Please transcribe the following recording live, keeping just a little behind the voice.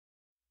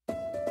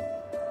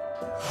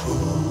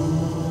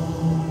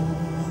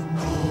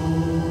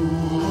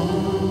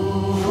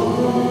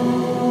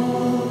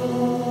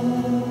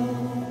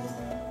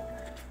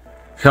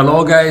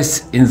Hello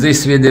guys, in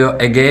this video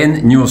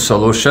again new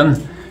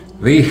solution.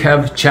 We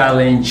have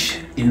challenge.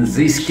 In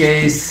this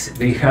case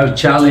we have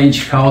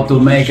challenge how to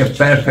make a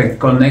perfect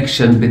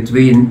connection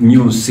between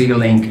new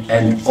ceiling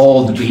and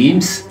old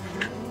beams.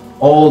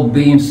 Old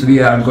beams we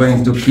are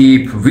going to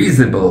keep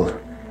visible,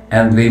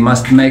 and we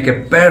must make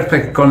a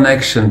perfect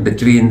connection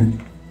between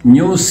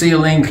new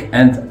ceiling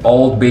and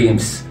old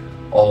beams.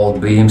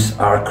 Old beams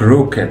are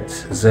crooked,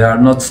 they are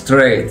not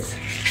straight.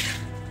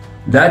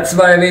 That's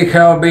why we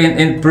have been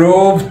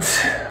improved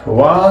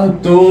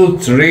 1, 2,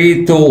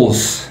 3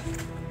 tools.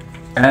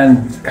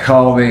 And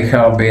how we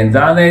have been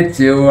done it,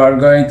 you are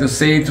going to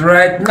see it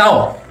right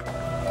now.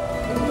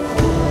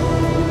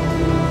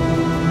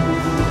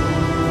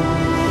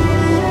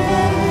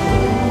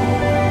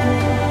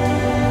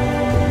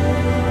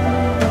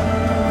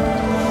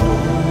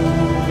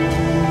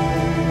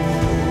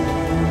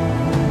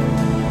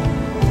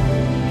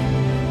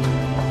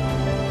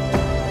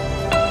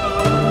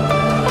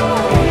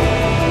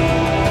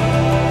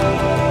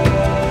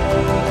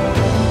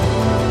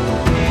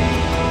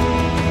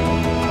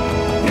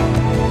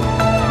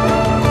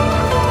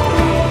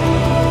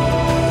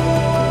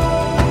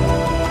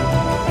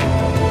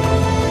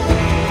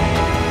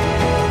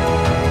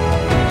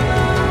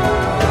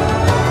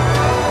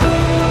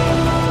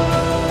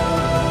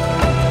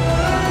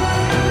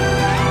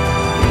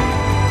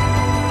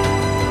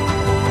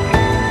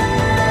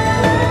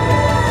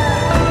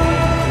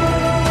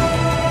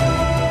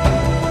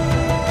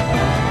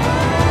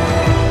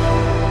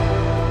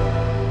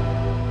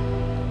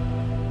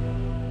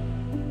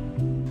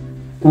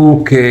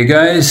 Okay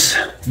guys,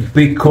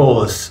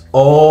 because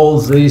all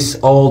these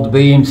old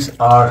beams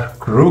are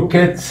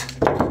crooked,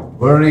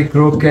 very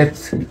crooked,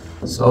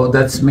 so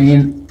that's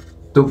mean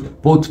to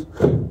put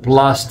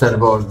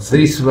plasterboard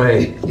this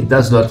way it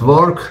does not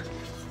work.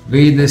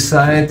 We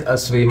decide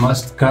as we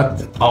must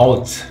cut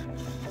out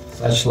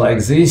such like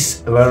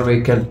this, where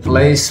we can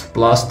place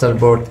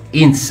plasterboard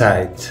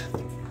inside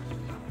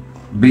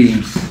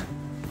beams.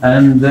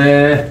 And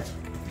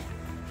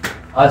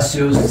as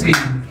you see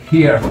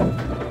here,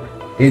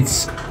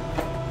 it's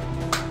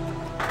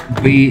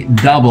the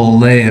double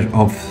layer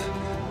of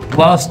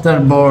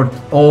plasterboard,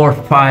 or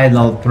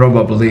final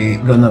probably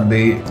gonna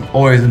be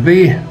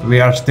OSB. We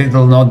are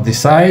still not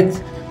decide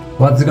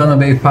what's gonna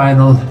be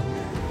final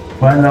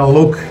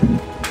look.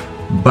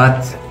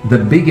 But the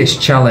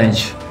biggest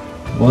challenge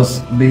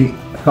was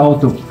how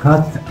to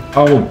cut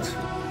out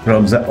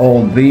from the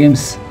old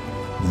beams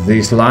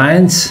these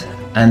lines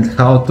and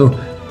how to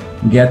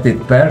get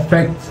it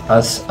perfect.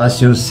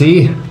 As you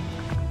see,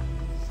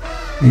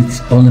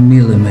 it's on a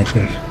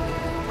millimeter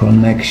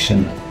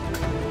connection.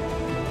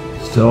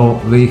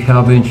 So we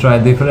have been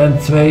tried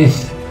different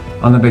ways.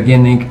 On the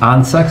beginning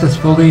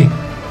unsuccessfully.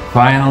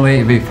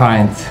 Finally we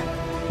find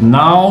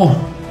now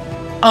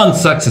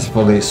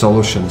unsuccessfully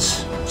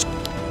solutions.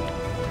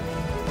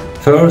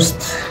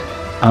 First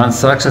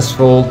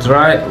unsuccessful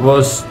try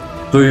was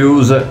to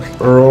use a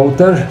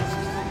router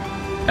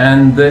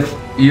and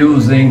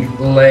using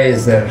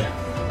laser.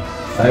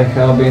 I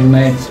have been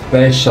made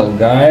special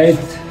guide.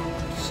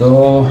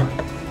 So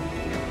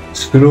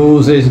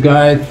screw this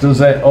guide to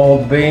the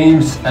old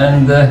beams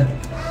and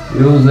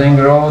using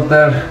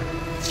router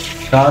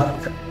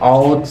cut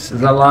out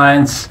the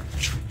lines.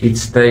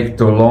 It's take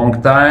too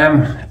long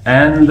time,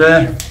 and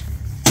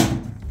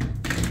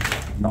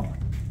no.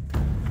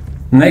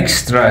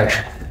 Next try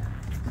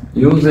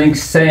using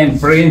same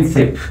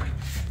principle.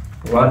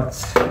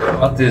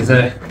 What is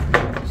a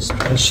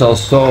special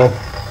saw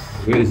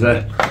with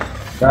a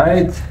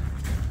guide?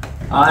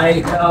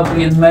 I have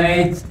been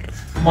made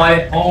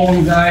my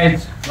own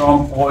guide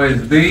from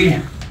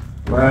OSB,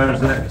 where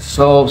the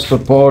saw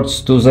supports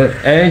to the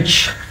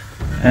edge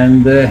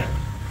and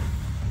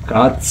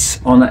cuts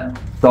on the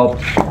top.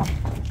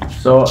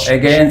 So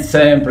again,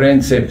 same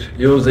principle,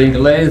 using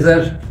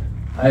laser.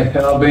 I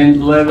have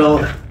been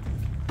level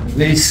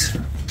this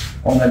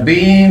on a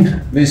beam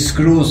with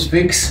screws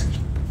fixed.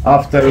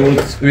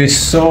 Afterwards we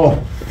saw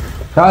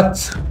cut,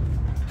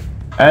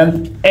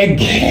 and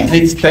again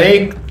it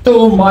takes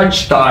too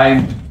much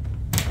time.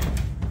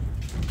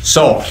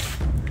 So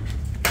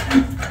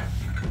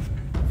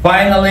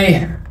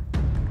finally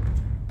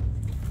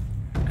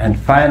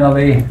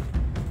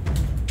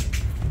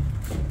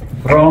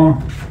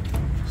from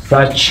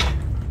such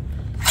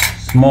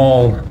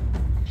small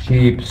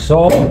cheap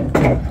saw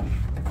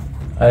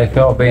I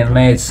have been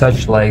made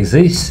such like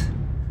this,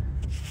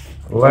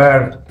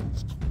 where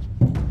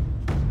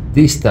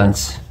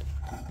distance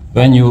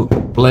when you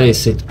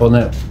place it on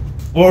a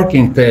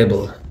working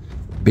table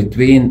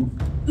between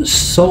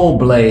saw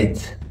blade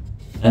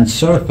and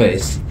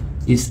surface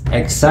is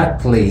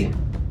exactly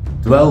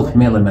 12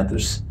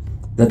 millimeters.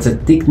 That's the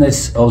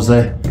thickness of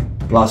the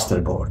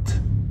plasterboard.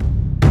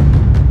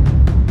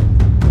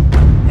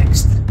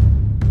 Next.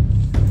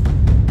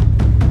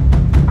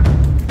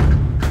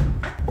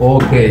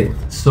 Okay,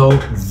 so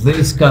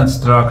this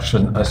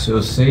construction, as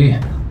you see,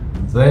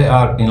 they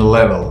are in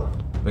level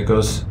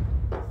because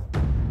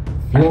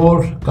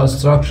floor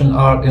construction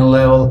are in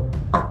level,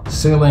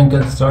 ceiling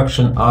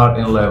construction are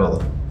in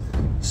level.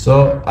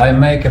 So I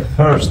make a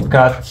first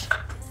cut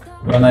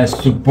when I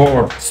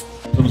support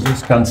to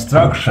this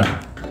construction.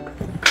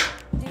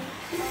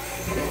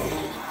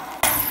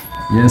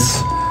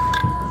 Yes.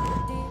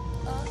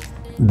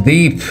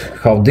 Deep,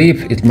 how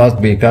deep it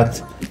must be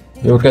cut.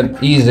 You can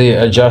easily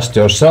adjust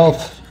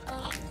yourself.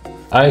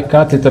 I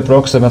cut it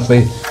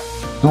approximately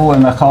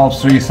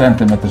 2.5–3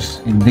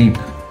 centimeters in deep.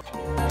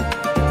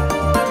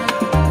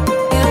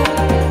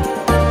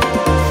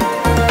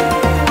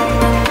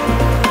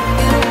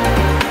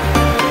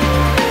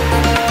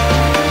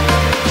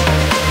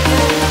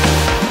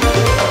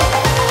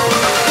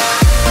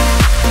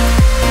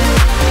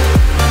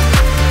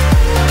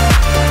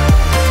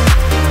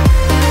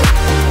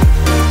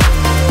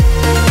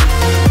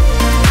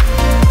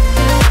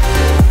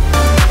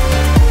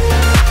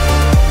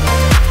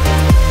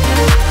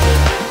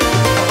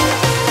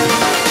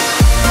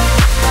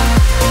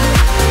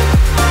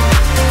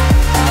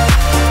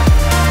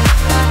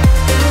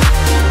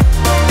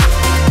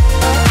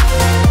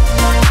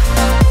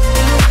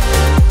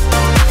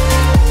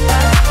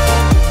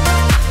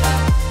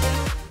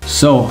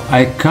 So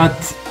I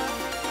cut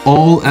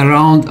all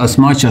around as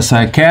much as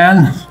I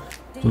can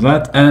to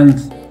that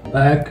end,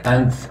 back,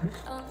 and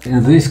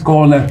in this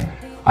corner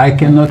I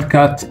cannot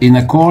cut in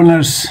the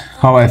corners.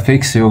 How I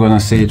fix, you're gonna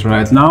see it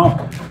right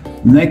now.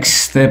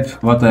 Next step,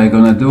 what I'm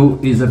gonna do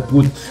is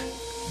put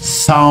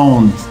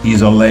sound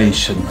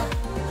isolation,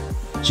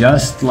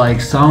 just like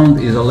sound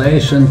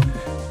isolation,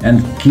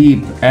 and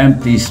keep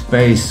empty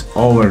space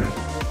over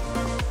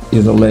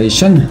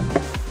isolation.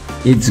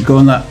 It's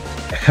gonna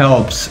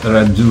helps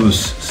reduce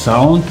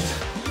sound.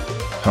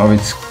 How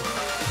it's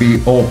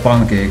be all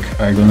pancake,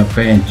 I'm gonna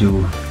paint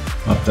you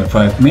after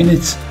 5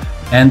 minutes.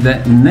 And the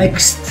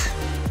next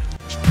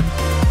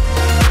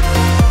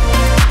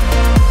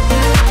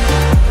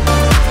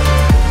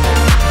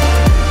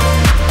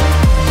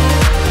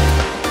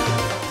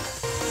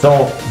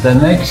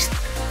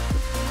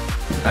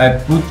I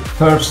put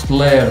first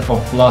layer of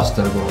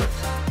plasterboard,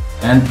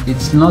 and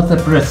it's not a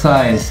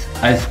precise.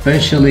 I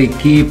specially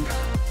keep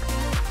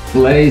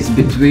place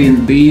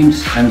between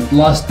beams and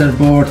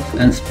plasterboard,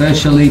 and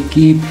specially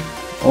keep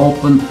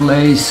open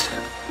place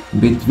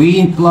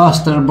between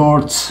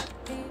plasterboards.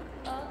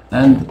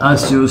 And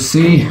as you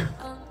see,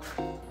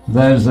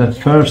 there's the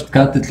first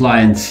cutted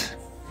lines,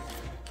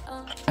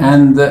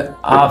 and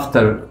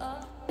after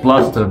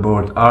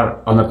plasterboard are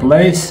on a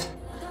place,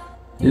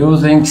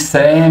 using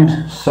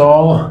same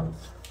saw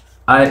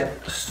I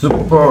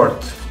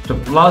support to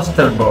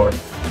plasterboard,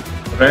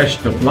 fresh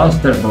to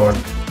plasterboard,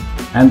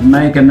 and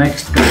make a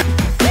next cut.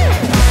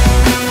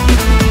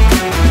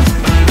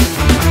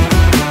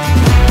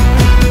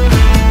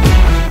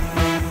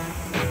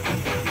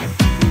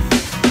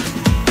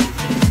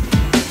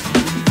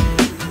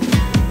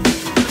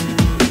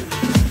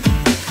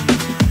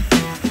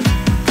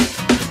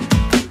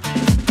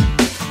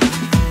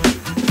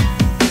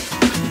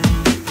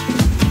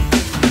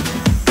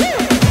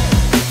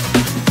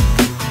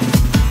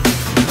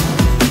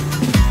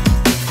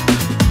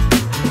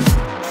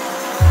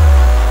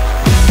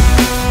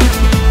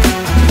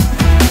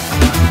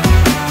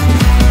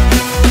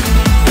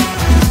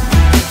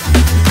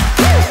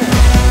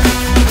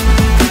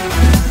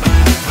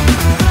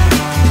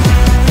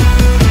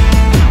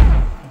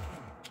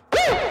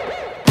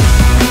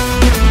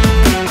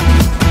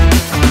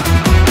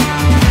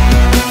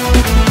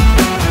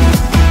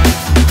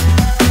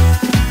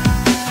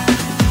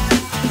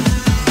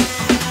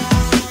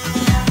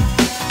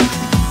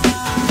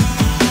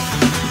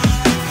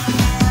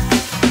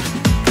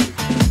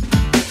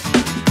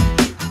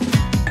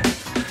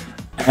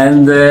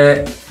 And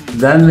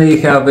then we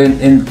have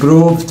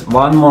improved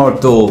one more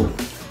tool,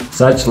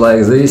 such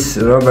like this,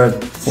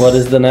 Robert. What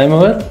is the name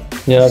of it?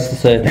 You have to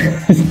say it.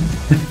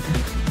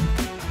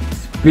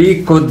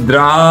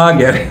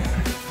 Spikudrager.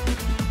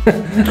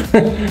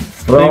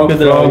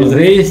 from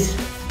this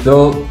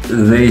to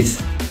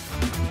this.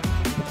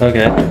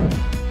 Okay.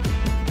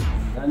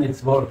 Then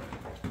it's work.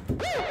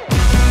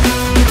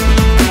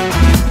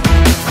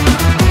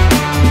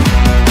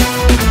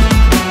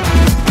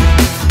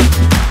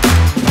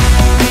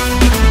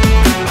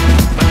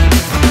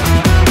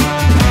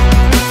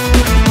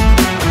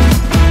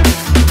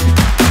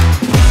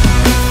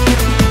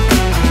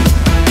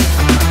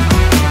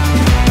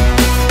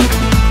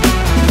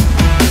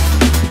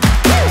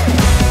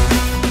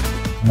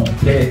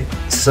 Okay,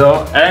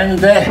 so and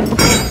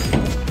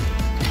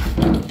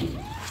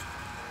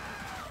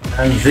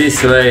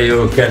this way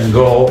you can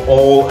go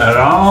all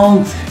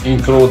around,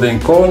 including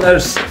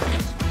corners,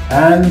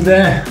 and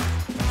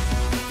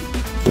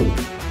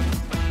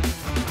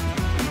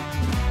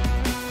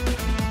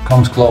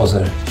comes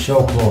closer,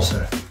 show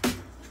closer.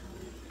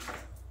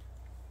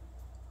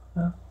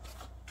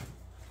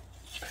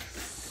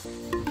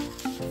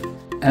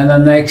 And the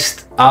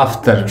next,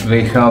 after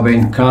we have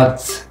been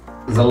cut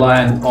the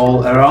line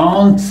all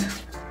around.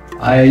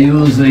 I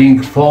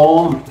using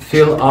foam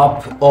fill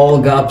up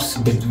all gaps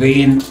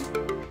between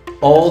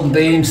old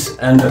beams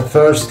and the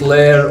first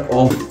layer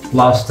of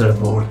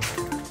plasterboard.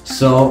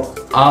 So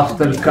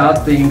after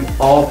cutting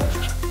off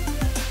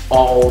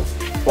all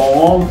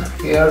foam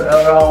here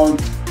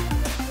around,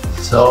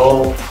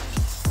 so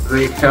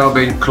we have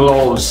in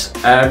close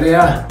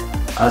area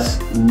as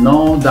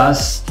no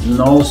dust,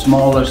 no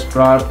smaller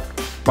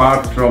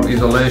part from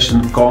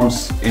isolation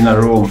comes in a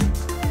room.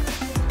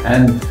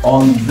 And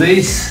on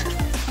this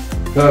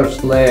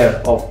first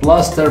layer of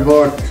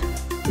plasterboard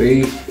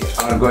we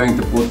are going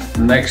to put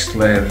next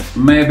layer,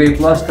 maybe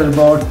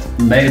plasterboard,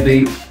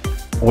 maybe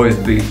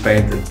OSB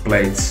painted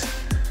plates.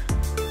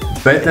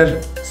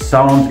 Better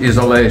sound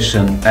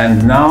isolation.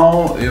 And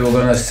now you're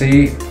gonna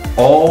see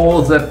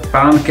all the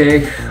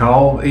pancake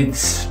how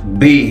it's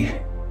be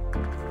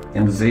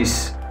in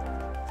this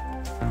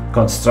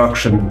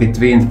construction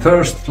between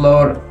first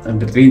floor and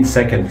between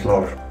second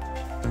floor.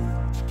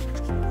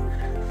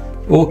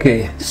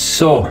 Okay,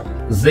 so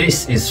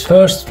this is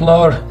first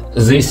floor,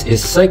 this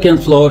is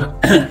second floor,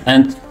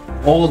 and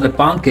all the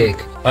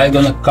pancake I'm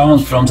gonna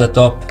count from the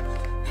top.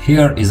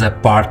 Here is a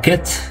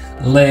parquet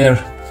layer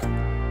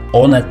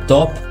on the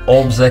top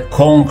of the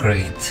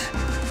concrete.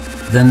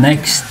 The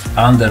next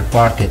under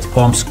parquet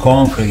comes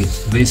concrete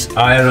with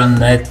iron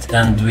net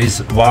and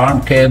with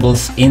warm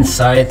cables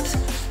inside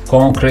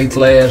concrete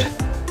layer.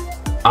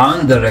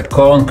 Under a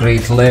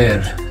concrete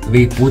layer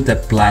we put a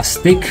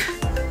plastic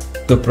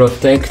to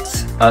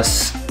protect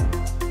us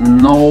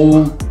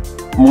no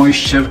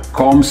moisture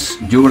comes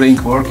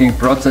during working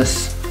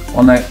process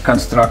on a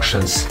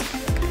constructions.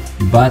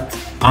 But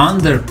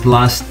under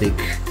plastic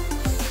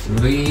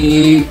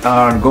we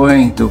are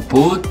going to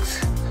put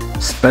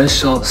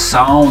special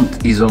sound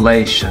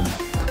isolation.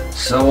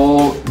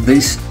 So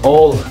this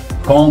all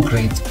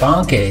concrete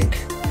pancake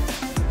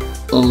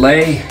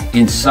lay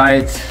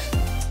inside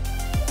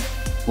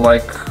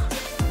like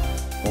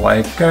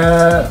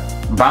a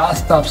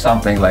bathtub,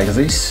 something like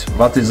this.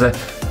 What is a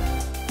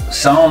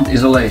sound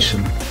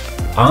isolation?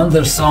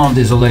 Under sound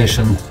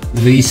isolation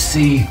we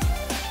see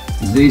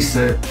this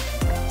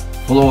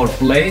floor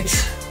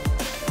plates.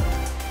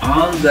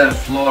 Under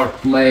floor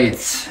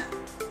plates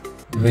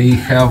we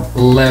have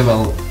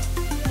level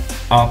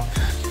up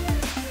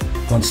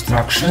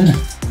construction.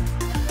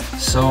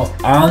 So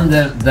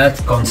under that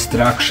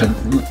construction,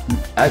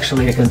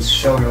 actually I can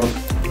show you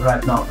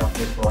right now from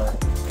this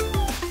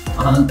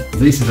one. And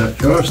this is the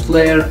first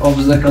layer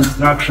of the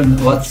construction,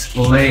 what's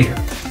lay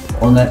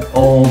on the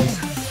old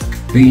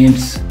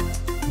beams.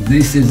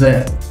 This is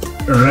a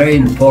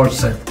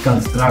reinforced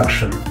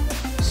construction.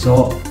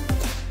 So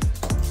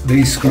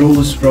these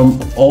screws from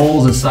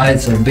all the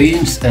sides of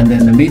beams and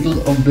in the middle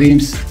of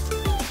beams.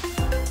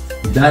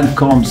 Then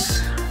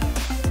comes,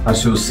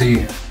 as you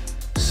see,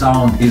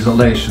 sound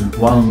isolation,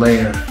 one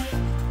layer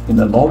in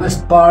the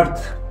lowest part,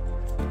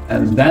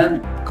 and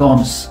then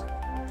comes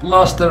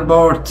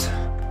plasterboard,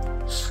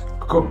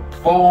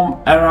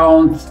 foam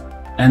around,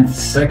 and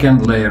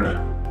second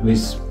layer with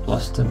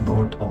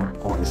plasterboard or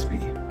OSB.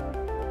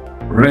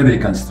 Ready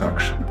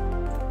construction.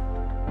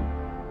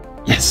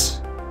 Yes.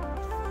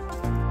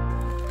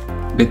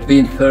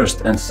 Between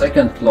first and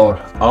second floor,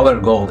 our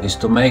goal is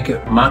to make a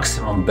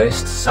maximum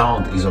best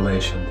sound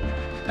isolation.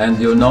 And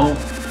you know,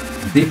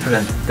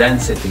 different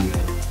density,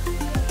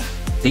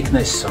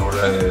 thickness, or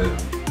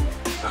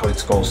how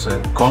it's called,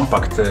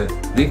 compact,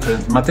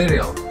 different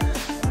material.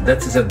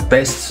 That is the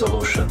best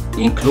solution,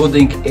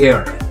 including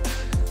air.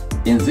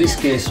 In this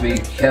case we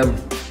have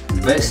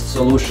best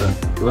solution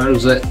where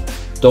the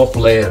top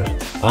layer,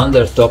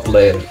 under top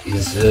layer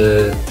is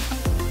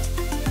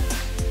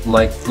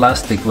like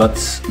plastic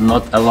what's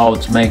not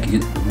allowed to make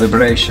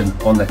vibration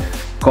on the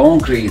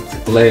concrete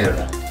layer,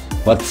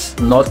 what's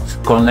not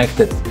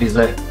connected with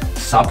the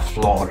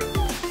subfloor,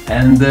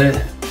 and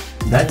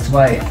that's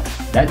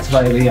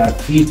why we are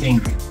keeping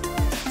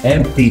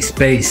empty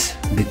space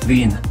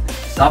between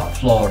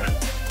subfloor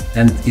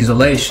and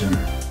isolation,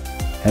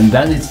 and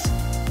then it's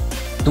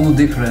two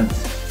different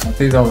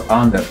material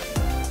under,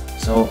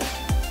 so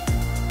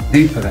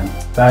different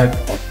type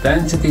of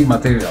density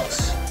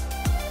materials.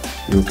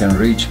 You can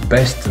reach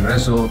best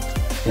result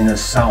in a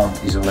sound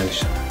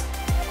isolation.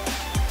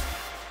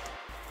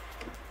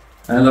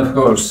 And of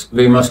course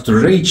we must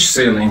reach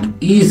ceiling,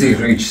 easy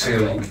reach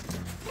ceiling.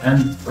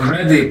 And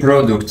ready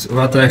product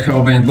what I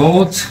have been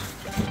bought,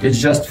 it's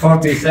just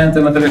 40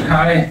 centimeters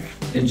high,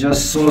 it's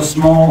just so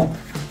small,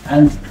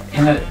 and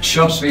in the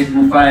shops we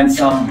can find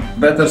some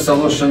better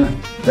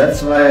solution.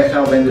 That's why I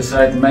have been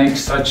decided to make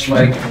such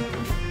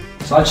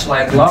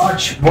like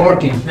large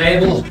working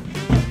table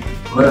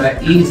where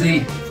I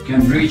easy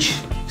can reach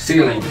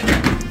ceiling.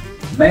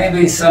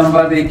 Maybe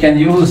somebody can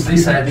use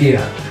this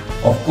idea.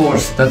 Of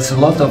course, that's a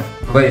lot of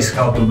ways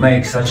how to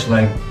make such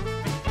like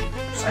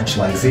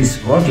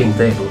this working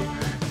table.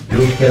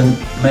 You can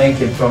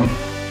make it from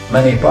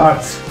many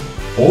parts.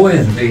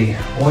 OSB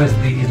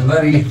is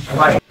very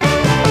light.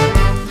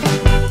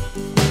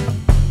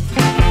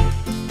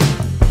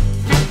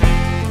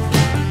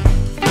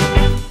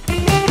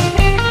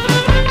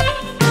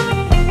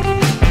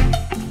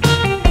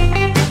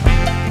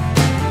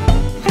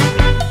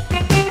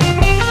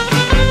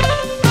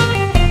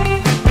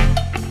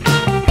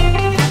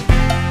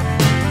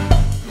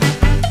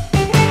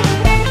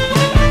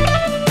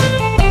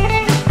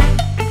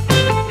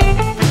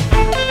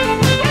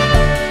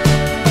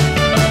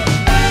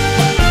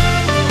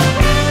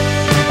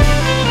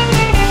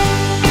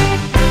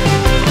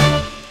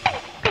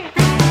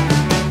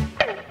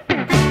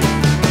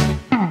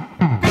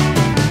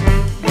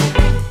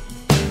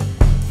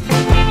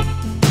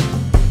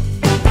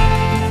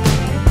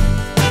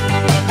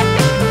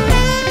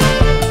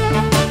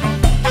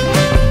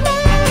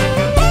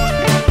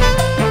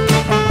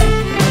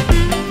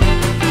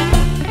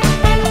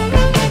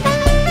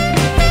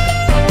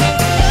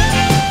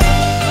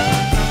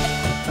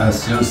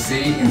 As you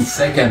see in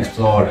second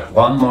floor,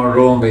 one more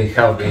room we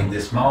have been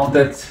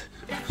dismounted.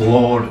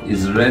 Floor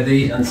is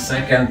ready and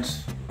second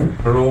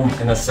room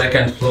in a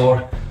second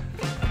floor.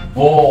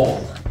 All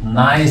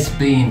nice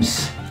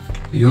beams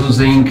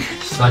using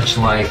such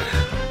like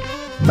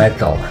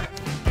metal.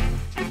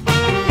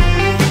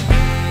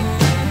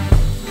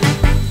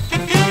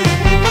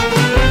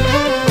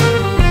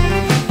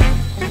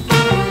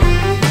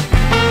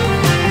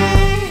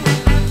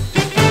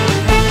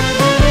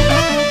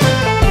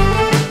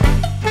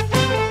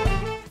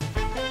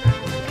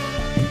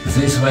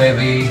 This way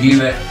we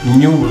give a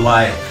new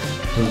life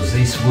to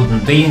these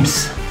wooden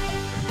beams.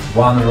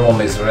 One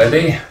room is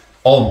ready,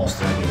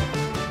 almost ready,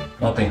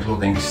 not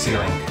including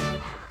ceiling.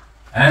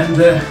 And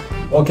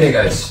okay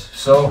guys,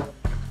 so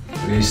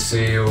we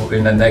see you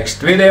in the next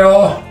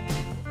video.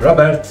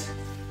 Robert.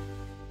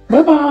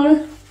 Bye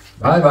bye.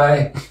 Bye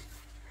bye.